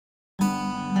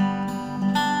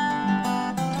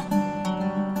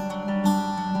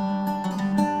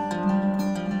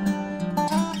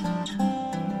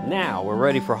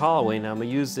ready for Halloween, I'm going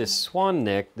to use this swan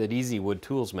neck that Easy Wood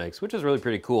Tools makes, which is really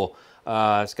pretty cool.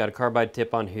 It's got a carbide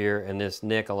tip on here, and this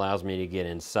neck allows me to get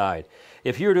inside.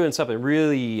 If you were doing something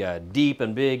really deep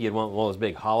and big, you'd want one of those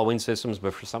big Halloween systems,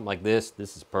 but for something like this,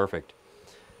 this is perfect.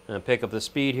 I'm going to pick up the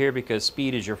speed here because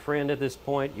speed is your friend at this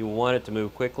point. You want it to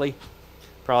move quickly,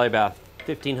 probably about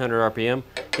 1500 RPM.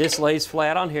 This lays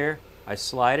flat on here. I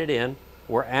slide it in.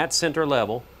 We're at center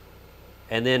level.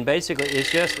 And then basically it's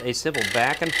just a simple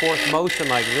back and forth motion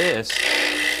like this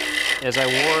as I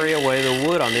worry away the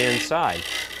wood on the inside.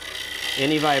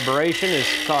 Any vibration is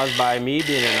caused by me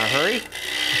being in a hurry.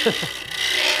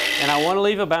 And I want to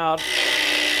leave about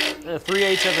a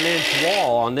 3/8 of an inch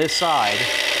wall on this side.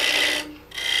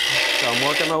 So I'm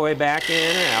working my way back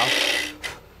in and out.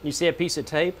 You see a piece of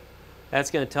tape?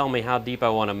 That's going to tell me how deep I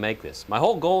want to make this. My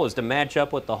whole goal is to match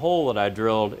up with the hole that I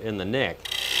drilled in the neck.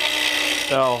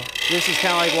 So this is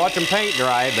kind of like watching paint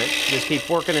dry, but just keep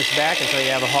working this back until you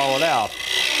have it hollowed out.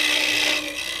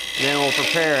 And then we'll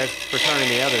prepare it for turning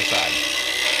the other side.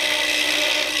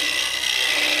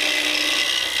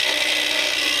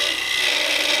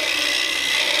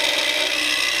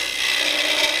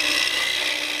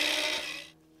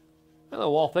 Well, the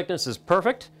wall thickness is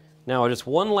perfect. Now just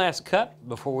one last cut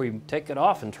before we take it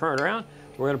off and turn it around.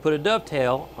 We're going to put a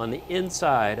dovetail on the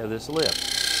inside of this lip.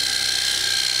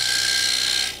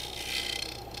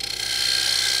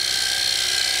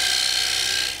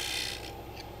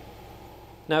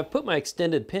 Now I've put my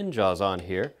extended pin jaws on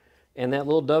here, and that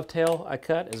little dovetail I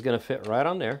cut is going to fit right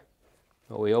on there.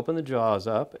 We open the jaws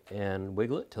up and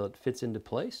wiggle it till it fits into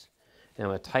place. And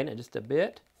I'm going to tighten it just a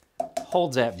bit.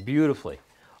 Holds that beautifully.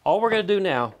 All we're going to do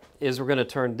now is we're going to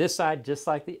turn this side just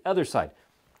like the other side.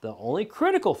 The only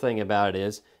critical thing about it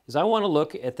is I want to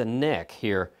look at the neck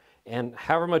here, and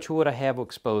however much wood I have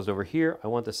exposed over here, I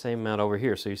want the same amount over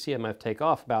here. So you see I'm going to take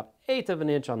off about 1/8 of an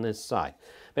inch on this side.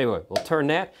 Anyway, we'll turn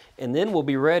that, and then we'll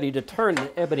be ready to turn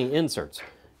the ebony inserts.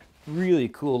 Really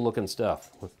cool looking stuff.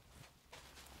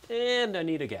 And I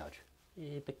need a gouge.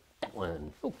 Pick that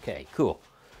one. Okay, cool.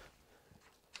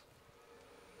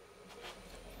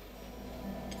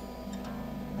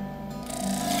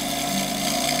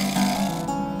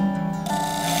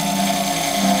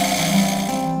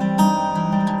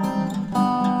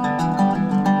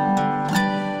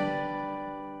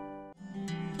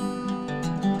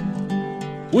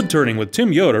 Wood Turning with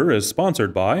Tim Yoder is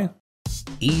sponsored by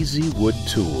Easy Wood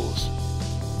Tools,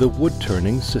 the wood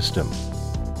turning system.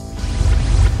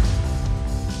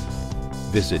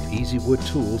 Visit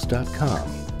easywoodtools.com.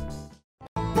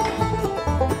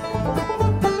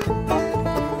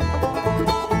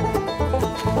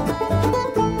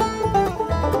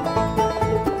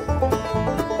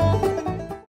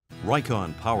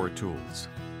 Rikon Power Tools.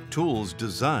 Tools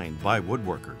designed by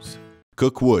woodworkers.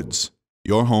 Cook Woods,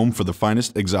 your home for the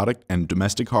finest exotic and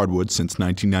domestic hardwood since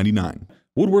 1999.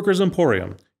 Woodworkers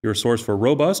Emporium, your source for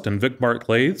robust and Vic-Bart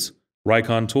lathes,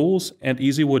 Rikon tools, and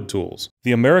Easy Wood Tools.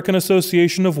 The American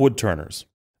Association of Wood Turners,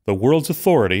 the world's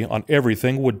authority on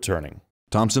everything wood turning.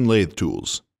 Thompson Lathe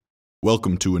Tools.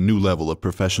 Welcome to a new level of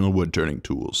professional wood turning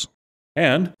tools.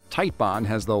 And Titebond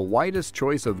has the widest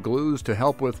choice of glues to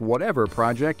help with whatever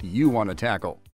project you want to tackle.